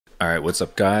Alright, what's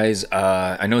up guys?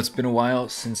 I know it's been a while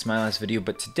since my last video,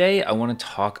 but today I want to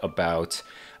talk about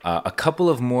a couple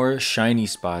of more shiny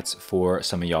spots for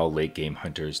some of y'all late game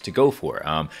hunters to go for.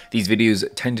 These videos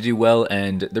tend to do well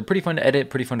and they're pretty fun to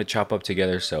edit, pretty fun to chop up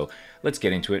together, so let's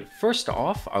get into it. First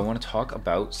off, I want to talk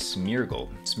about Smeargle.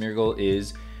 Smeargle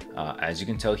is, as you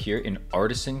can tell here, an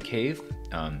artisan cave.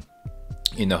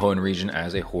 In the Hoenn region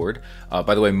as a horde.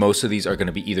 By the way, most of these are going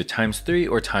to be either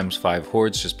 ×3 or ×5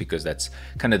 hordes, just because that's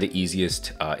kind of the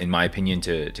easiest, in my opinion,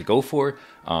 to go for.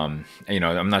 You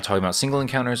know, I'm not talking about single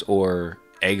encounters or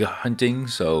egg hunting,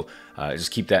 so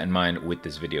just keep that in mind with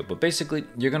this video. But basically,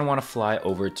 you're going to want to fly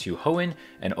over to Hoenn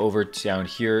and over down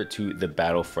here to the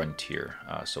Battle Frontier.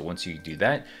 So once you do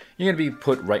that, you're going to be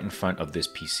put right in front of this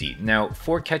PC. Now,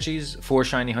 for catchies, for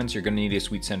shiny hunts, you're going to need a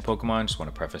Sweet Scent Pokemon. Just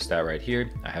want to preface that right here.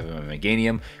 I have a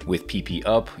Meganium with PP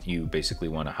up. You basically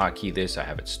want to hotkey this. I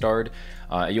have it starred.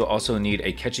 You'll also need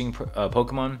a catching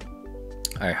Pokemon.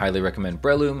 I highly recommend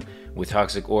Breloom with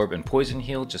Toxic Orb and Poison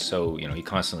Heal, just so, you know, he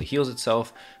constantly heals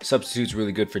itself. Substitute's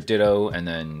really good for Ditto, and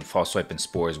then False Swipe and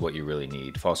Spore is what you really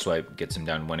need. False Swipe gets him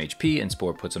down 1 HP, and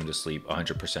Spore puts him to sleep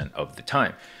 100% of the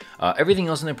time. Everything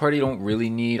else in the party you don't really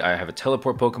need. I have a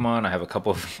Teleport Pokemon, I have a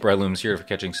couple of Brelooms here for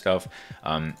catching stuff.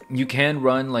 You can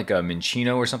run like a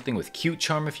Minccino or something with Cute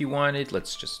Charm if you wanted.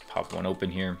 Let's just pop one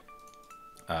open here.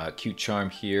 Cute Charm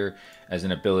here as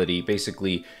an ability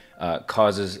basically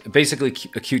causes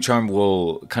a Cute Charm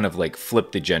will kind of like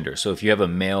flip the gender. So if you have a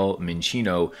male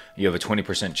Minccino, you have a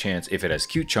 20% chance, if it has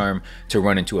Cute Charm, to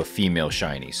run into a female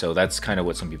shiny. So that's kind of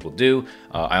what some people do.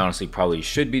 I honestly probably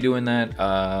should be doing that,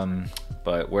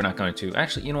 but we're not going to.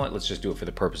 Actually, you know what? Let's just do it for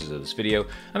the purposes of this video.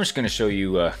 I'm just going to show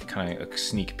you kind of a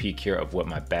sneak peek here of what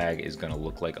my bag is going to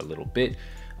look like a little bit.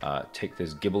 Take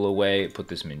this Gibble away, put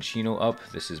this Minccino up.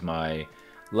 This is my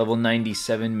level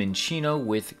 97 Minccino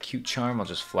with Cute Charm. I'll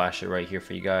just flash it right here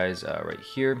for you guys, right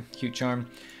here, Cute Charm.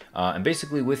 And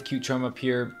basically with Cute Charm up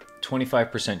here,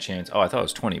 25% chance, oh, I thought it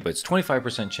was 20, but it's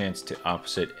 25% chance to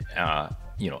opposite,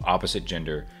 you know, opposite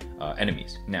gender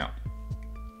enemies. Now,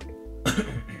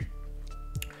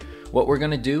 what we're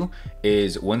gonna do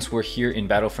is once we're here in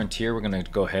Battle Frontier, we're gonna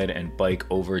go ahead and bike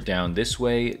over down this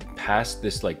way, past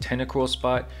this like Tentacruel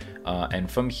spot. And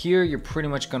from here, you're pretty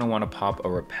much going to want to pop a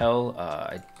repel.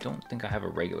 I don't think I have a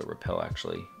regular repel,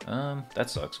 actually. That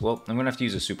sucks. Well, I'm going to have to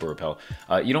use a super repel.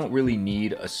 You don't really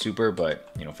need a super,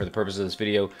 but, you know, for the purpose of this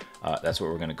video, that's what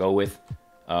we're going to go with.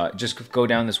 Just go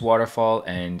down this waterfall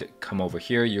and come over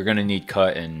here. You're going to need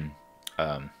Cut and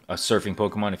a surfing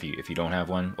Pokemon if you don't have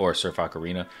one, or a Surf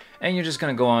Ocarina, and you're just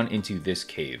gonna go on into this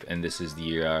cave, and this is the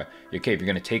your cave. You're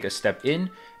gonna take a step in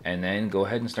and then go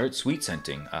ahead and start sweet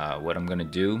scenting. What I'm gonna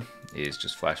do is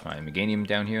just flash my Meganium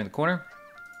down here in the corner.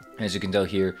 As you can tell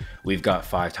here, we've got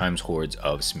 5 hordes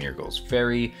of Smeargles.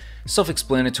 Very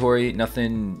self-explanatory,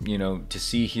 nothing, you know, to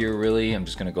see here really. I'm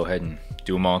just gonna go ahead and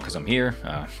do them all because I'm here.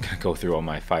 I'm gonna go through all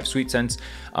my 5 sweet scents,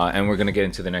 and we're gonna get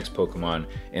into the next Pokemon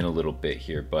in a little bit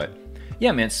here, but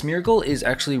yeah, man, Smeargle is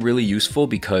actually really useful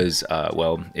because,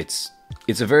 well, it's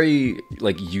a very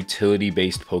like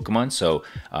utility-based Pokemon. So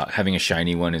having a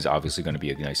shiny one is obviously going to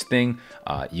be a nice thing.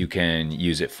 You can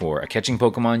use it for a catching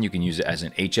Pokemon. You can use it as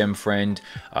an HM friend.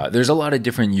 There's a lot of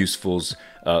different usefuls,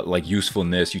 like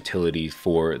usefulness, utility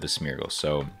for the Smeargle.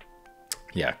 So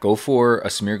yeah, go for a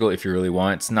Smeargle if you really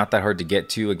want. It's not that hard to get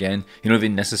to. Again, you don't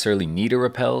even necessarily need a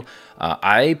repel.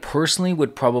 I personally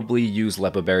would probably use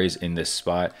Lepa Berries in this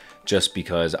spot just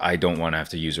because I don't want to have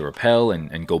to use a repel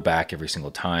and go back every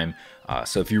single time.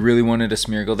 So if you really wanted a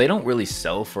Smeargle, they don't really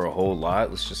sell for a whole lot.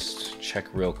 Let's just check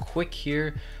real quick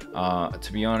here. To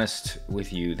be honest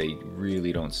with you, they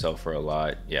really don't sell for a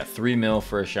lot. Yeah, 3 mil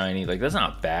for a shiny. Like, that's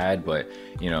not bad, but,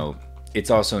 you know, it's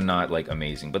also not like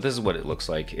amazing, but this is what it looks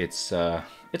like. It's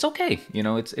okay, you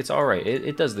know, it's all right.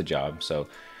 It does the job. So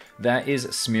that is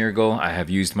Smeargle. I have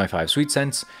used my 5 sweet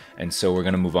scents, and so we're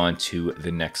gonna move on to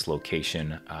the next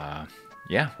location.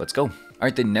 Yeah, let's go. All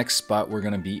right, the next spot we're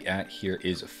gonna be at here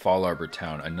is Fall Arbor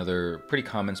Town, another pretty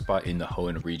common spot in the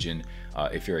Hoenn region.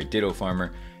 If you're a Ditto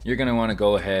farmer, you're gonna wanna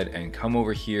go ahead and come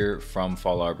over here from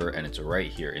Fall Arbor, and it's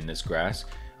right here in this grass.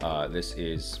 This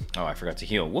is, oh, I forgot to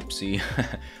heal. Whoopsie.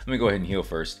 Let me go ahead and heal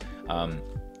first.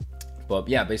 But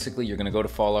yeah, basically you're gonna go to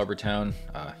Fall Arbor Town.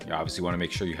 You obviously wanna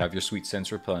make sure you have your sweet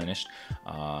scents replenished.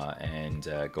 And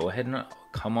go ahead and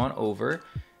come on over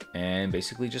and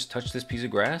basically just touch this piece of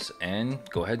grass and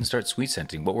go ahead and start sweet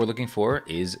scenting. What we're looking for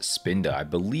is Spinda. I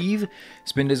believe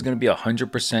Spinda is gonna be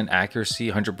 100%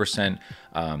 accuracy, 100%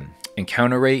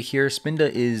 encounter rate here. Spinda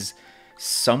is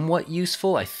somewhat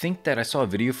useful. I think that I saw a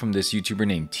video from this YouTuber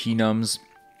named T-Nums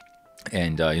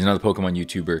and he's another Pokemon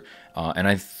YouTuber, and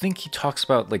I think he talks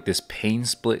about like this pain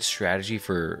split strategy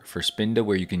for Spinda,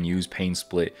 where you can use pain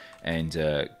split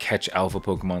and catch alpha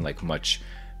Pokemon like much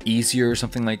easier or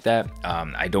something like that.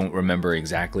 I don't remember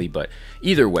exactly, but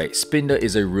either way, Spinda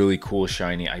is a really cool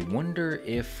shiny. I wonder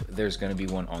if there's going to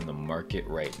be one on the market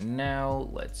right now.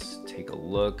 Let's take a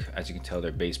look. As you can tell,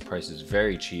 their base price is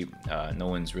very cheap. No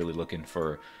one's really looking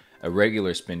for a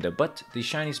regular Spinda, but the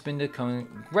shiny Spinda coming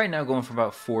right now going for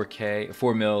about 4K,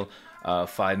 4 mil,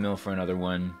 5 mil for another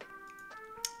one.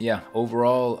 Yeah,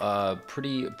 overall,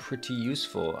 pretty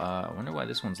useful. I wonder why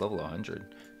this one's level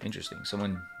 100. Interesting.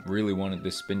 Someone really wanted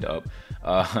this Spinda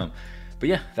up. But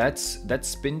yeah, that's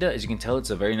Spinda. As you can tell, it's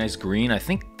a very nice green. I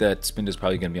think that Spinda is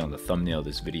probably going to be on the thumbnail of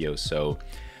this video. So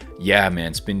yeah,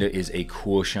 man, Spinda is a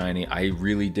cool shiny. I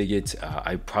really dig it.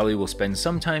 I probably will spend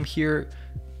some time here.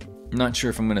 Not sure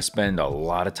if I'm going to spend a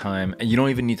lot of time. And you don't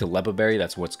even need to Lepa Berry.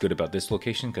 That's what's good about this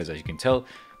location, because as you can tell,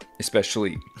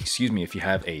 especially, excuse me, if you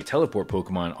have a teleport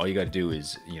Pokemon, all you got to do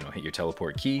is, you know, hit your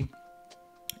teleport key,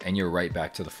 and you're right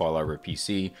back to the Fall Arbor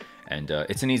PC, and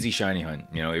it's an easy shiny hunt.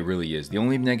 You know, it really is. The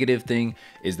only negative thing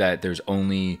is that there's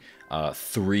only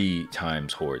 3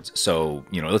 times hordes, so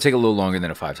you know it'll take a little longer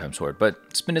than a 5 times horde,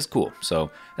 but Spin is cool.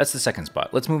 So that's the second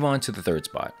spot. Let's move on to the third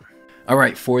spot. All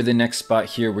right, for the next spot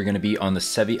here, we're going to be on the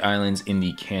Sevi Islands in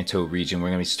the Kanto region. We're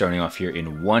going to be starting off here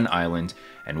in one island,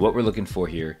 and what we're looking for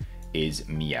here is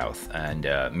Meowth, and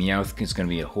Meowth is going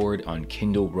to be a horde on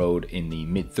Kindle Road in the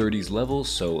mid-30s level.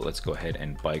 So let's go ahead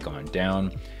and bike on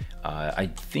down. I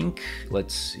think,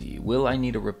 let's see, will I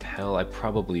need a repel? I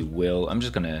probably will. I'm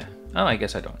just gonna, oh, I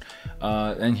guess I don't.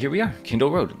 And here we are, Kindle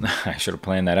Road. I should have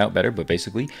planned that out better, but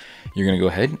basically you're gonna go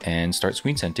ahead and start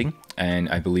screen scenting, and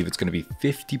I believe it's gonna be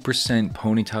 50%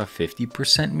 Ponyta,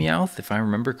 50% Meowth, if I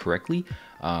remember correctly.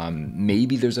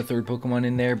 Maybe there's a third Pokemon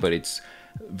in there, but it's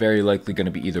very likely going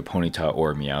to be either Ponyta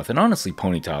or Meowth. And honestly,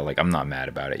 Ponyta, like, I'm not mad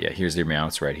about it. Yeah, here's their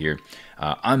Meowths right here.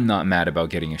 I'm not mad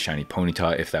about getting a shiny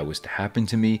Ponyta if that was to happen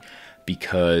to me,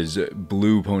 because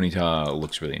blue Ponyta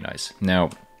looks really nice. Now,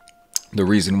 the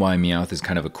reason why Meowth is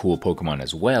kind of a cool Pokemon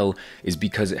as well is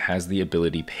because it has the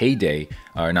ability Payday,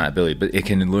 or not ability, but it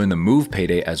can learn the move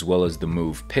Payday as well as the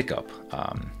move Pickup,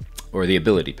 or the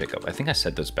ability Pickup. I think I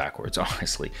said those backwards,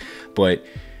 honestly. But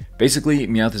basically,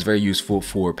 Meowth is very useful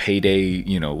for Payday,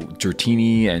 you know,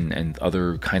 Dratini and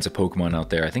other kinds of Pokemon out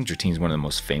there. I think Dratini is one of the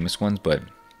most famous ones, but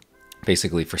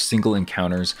basically for single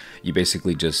encounters, you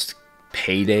basically just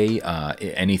Payday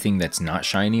anything that's not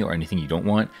shiny or anything you don't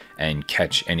want, and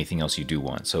catch anything else you do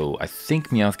want. So I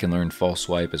think Meowth can learn False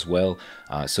Swipe as well,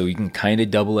 so you can kind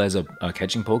of double as a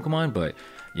catching Pokemon. But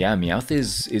yeah, Meowth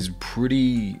is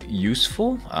pretty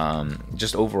useful,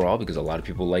 just overall, because a lot of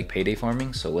people like Payday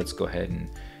farming. So let's go ahead and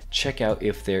check out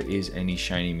if there is any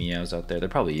shiny Meows out there. There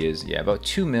probably is. Yeah, about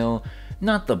 2 mil.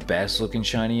 Not the best looking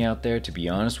shiny out there, to be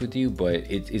honest with you, but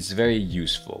it's very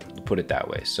useful, to put it that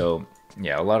way. So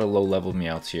yeah, a lot of low level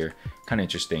Meowths here, kind of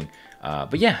interesting.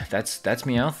 But yeah, that's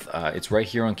Meowth. It's right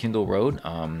here on Kindle Road.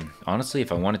 Honestly,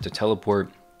 if I wanted to teleport,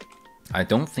 I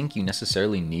don't think you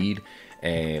necessarily need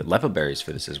a Lepa Berries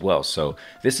for this as well. So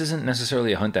this isn't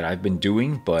necessarily a hunt that I've been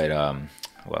doing, but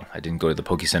well, I didn't go to the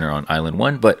Poke Center on Island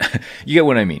 1, but you get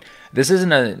what I mean. This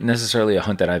isn't necessarily a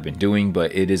hunt that I've been doing,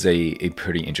 but it is a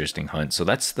pretty interesting hunt. So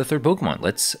that's the third Pokemon.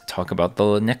 Let's talk about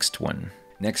the next one.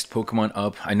 Next Pokemon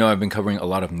up, I know I've been covering a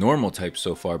lot of normal types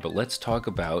so far, but let's talk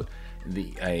about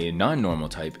a non-normal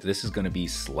type. This is going to be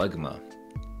Slugma.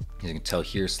 As you can tell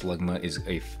here, Slugma is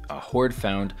a horde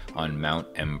found on Mount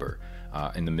Ember.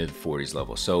 In the mid-40s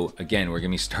level. So again, we're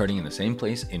going to be starting in the same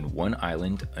place in one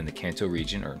island in the Kanto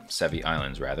region, or Sevi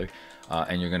Islands rather,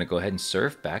 and you're going to go ahead and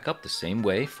surf back up the same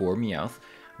way for Meowth.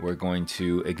 We're going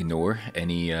to ignore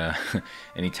any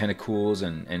any Tentacools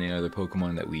and any other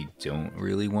Pokemon that we don't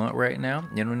really want right now.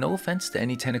 You know, no offense to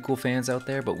any Tentacool fans out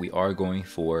there, but we are going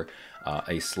for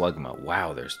a Slugma.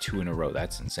 Wow, there's 2 in a row.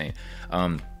 That's insane.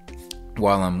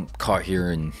 While I'm caught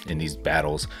here in these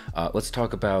battles, let's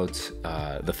talk about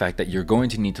the fact that you're going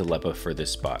to need to Lepa for this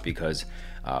spot, because,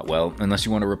 well, unless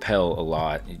you want to repel a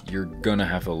lot, you're gonna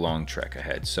have a long trek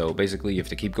ahead. So basically, you have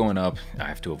to keep going up. I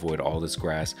have to avoid all this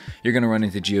grass. You're gonna run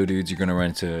into Geodudes. You're gonna run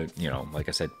into, you know, like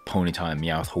I said, Ponyta and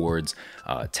Meowth hordes,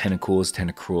 Tentacools,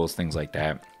 Tentacruels, things like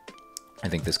that. I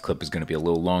think this clip is going to be a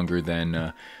little longer than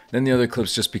the other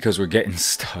clips, just because we're getting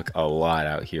stuck a lot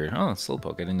out here. Oh,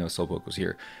 Slowpoke. I didn't know Slowpoke was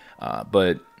here.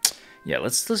 But yeah,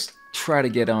 let's try to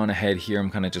get on ahead here.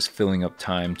 I'm kind of just filling up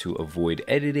time to avoid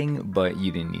editing, but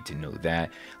you didn't need to know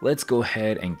that. Let's go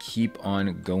ahead and keep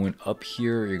on going up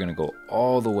here. You're going to go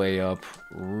all the way up.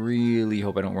 Really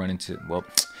hope I don't run into, well,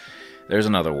 there's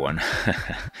another one.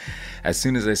 As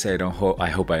soon as I say I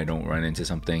hope I don't run into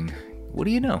something, what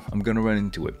do you know? I'm gonna run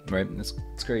into it, right? It's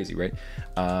crazy, right?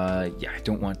 Yeah, I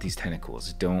don't want these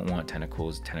tentacles. Don't want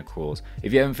tentacles.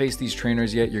 If you haven't faced these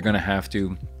trainers yet, you're gonna have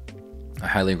to. I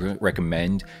highly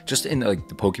recommend, just in like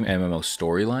the PokeMMO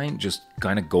storyline, just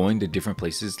kind of going to different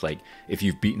places. Like if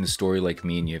you've beaten the story like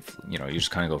me and you just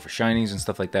kind of go for shinies and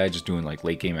stuff like that, just doing like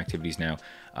late game activities now.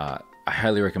 I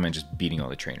highly recommend just beating all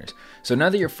the trainers. So now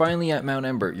that you're finally at Mount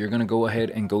Ember, you're gonna go ahead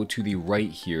and go to the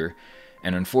right here.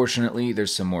 And unfortunately,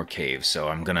 there's some more caves, so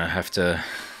I'm gonna have to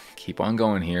keep on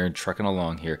going here, trucking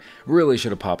along here. Really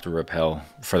should have popped a repel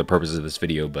for the purposes of this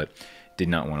video, but did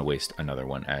not want to waste another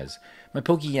one, as my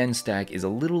Pokeyen stack is a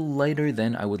little lighter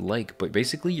than I would like. But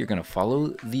basically, you're gonna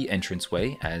follow the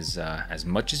entranceway as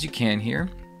much as you can here.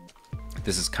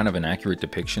 This is kind of an accurate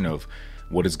depiction of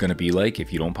what it's gonna be like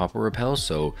if you don't pop a repel.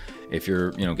 So if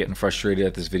you're getting frustrated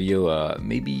at this video,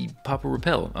 maybe pop a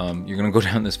repel. You're gonna go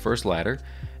down this first ladder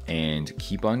and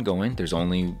keep on going. There's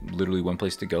only literally one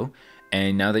place to go.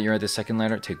 And now that you're at the second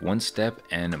ladder, take one step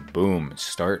and boom,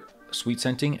 start sweet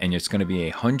scenting, and it's going to be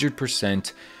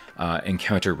 100%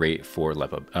 encounter rate for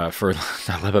not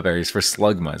Lepa berries, for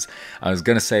slugmas. I was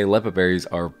going to say Lepa berries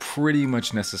are pretty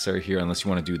much necessary here unless you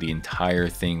want to do the entire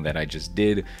thing that I just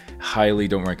did. Highly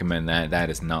don't recommend that. That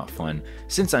is not fun.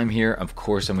 Since I'm here, of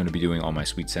course, I'm going to be doing all my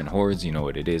sweet scent hordes. You know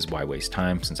what it is. Why waste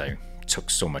time since I took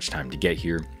so much time to get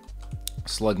here?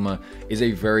 Slugma is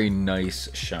a very nice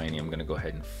shiny. I'm gonna go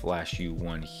ahead and flash you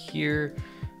one here.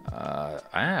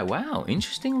 Wow,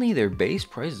 interestingly, their base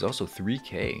price is also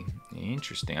 3K.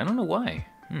 Interesting. I don't know why.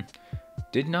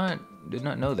 Did not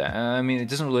know that. I mean, it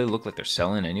doesn't really look like they're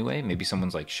selling anyway. Maybe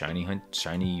someone's like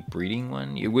shiny breeding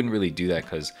one. You wouldn't really do that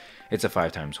because it's a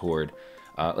 5x horde.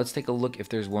 Let's take a look if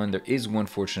there's one. There is one,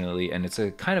 fortunately, and it's a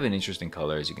kind of an interesting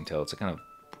color, as you can tell. It's a kind of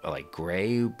like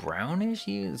gray brownish.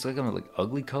 It's like a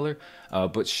ugly color,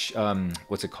 but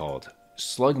what's it called?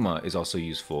 Slugma is also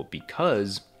useful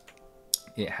because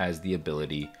it has the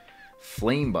ability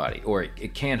Flame Body, or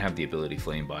it can have the ability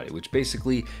Flame Body, which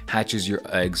basically hatches your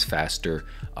eggs faster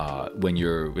when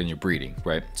you're breeding,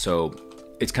 right? So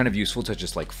it's kind of useful to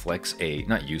just like flex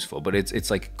not useful, but it's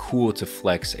like cool to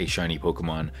flex a shiny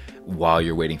Pokemon while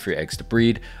you're waiting for your eggs to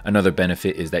breed. Another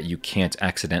benefit is that you can't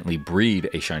accidentally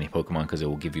breed a shiny Pokemon because it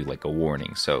will give you like a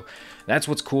warning. So that's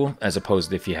what's cool, as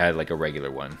opposed to if you had like a regular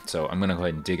one. So I'm gonna go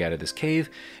ahead and dig out of this cave,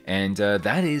 and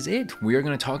that is it. We are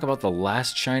gonna talk about the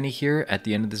last shiny here at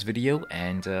the end of this video,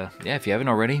 and yeah, if you haven't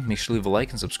already, make sure to leave a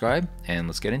like and subscribe, and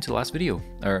let's get into the last video,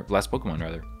 or last Pokemon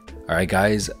rather. Alright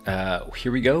guys,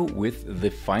 here we go with the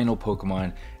final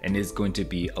Pokemon, and it's going to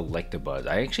be Electabuzz.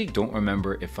 I actually don't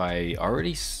remember if I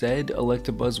already said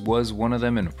Electabuzz was one of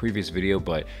them in a previous video,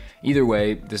 but either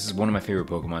way, this is one of my favorite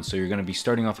Pokemon. So you're going to be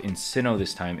starting off in Sinnoh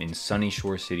this time, in Sunny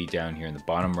Shore City down here in the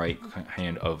bottom right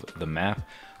hand of the map.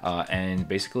 And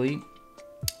basically,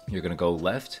 you're going to go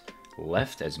left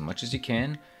as much as you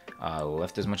can.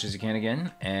 Left as much as you can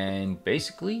again, and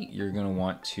basically you're gonna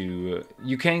want to,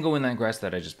 you can go in that grass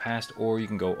that I just passed, or you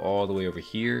can go all the way over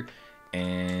here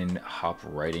and hop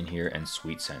right in here and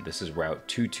sweet scent. This is route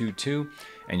 222,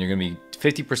 and you're gonna be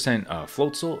 50%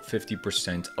 Floatzel,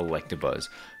 50% Electabuzz.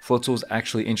 Floatzel is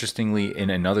actually interestingly in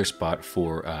another spot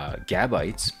for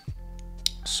Gabites,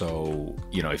 so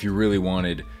if you really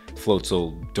wanted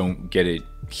Floatzel, don't get it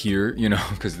here,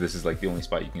 because this is like the only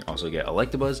spot you can also get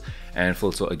Electabuzz, and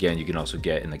Floatzel again you can also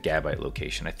get in the Gabite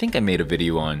location. I think I made a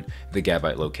video on the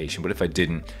Gabite location, but if I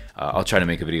didn't, I'll try to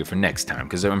make a video for next time,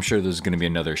 because I'm sure there's going to be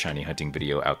another shiny hunting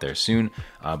video out there soon.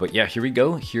 But yeah, here we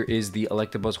go. Here is the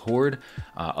Electabuzz horde.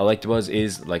 Electabuzz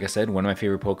is, like I said, one of my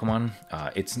favorite Pokemon.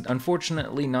 It's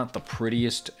unfortunately not the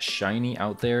prettiest shiny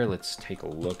out there. Let's take a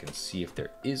look and see if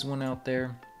there is one out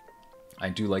there. I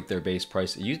do like their base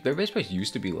price. Their base price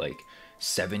used to be like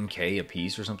 7K a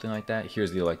piece or something like that.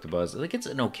 Here's the Electabuzz. Like, it's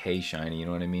an okay shiny, you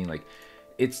know what I mean? Like,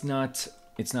 it's not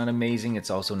amazing. It's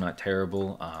also not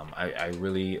terrible. I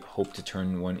really hope to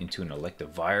turn one into an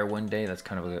Electivire one day. That's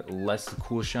kind of a less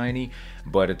cool shiny,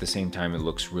 but at the same time, it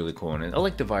looks really cool. And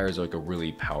Electivire is like a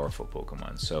really powerful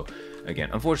Pokemon. So again,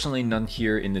 unfortunately, none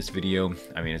here in this video.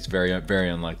 I mean, it's very, very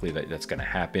unlikely that that's going to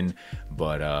happen.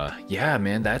 But yeah,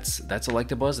 man, that's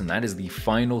Electabuzz, and that is the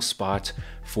final spot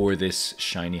for this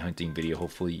shiny hunting video.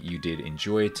 Hopefully you did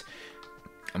enjoy it.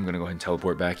 I'm gonna go ahead and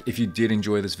teleport back. If you did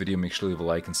enjoy this video, make sure to leave a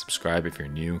like and subscribe if you're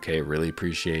new. Okay, really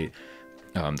appreciate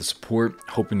the support.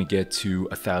 Hoping to get to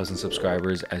 1,000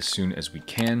 subscribers as soon as we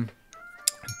can.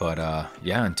 But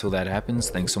yeah, until that happens,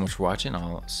 thanks so much for watching.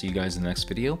 I'll see you guys in the next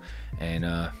video, and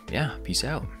yeah, peace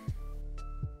out.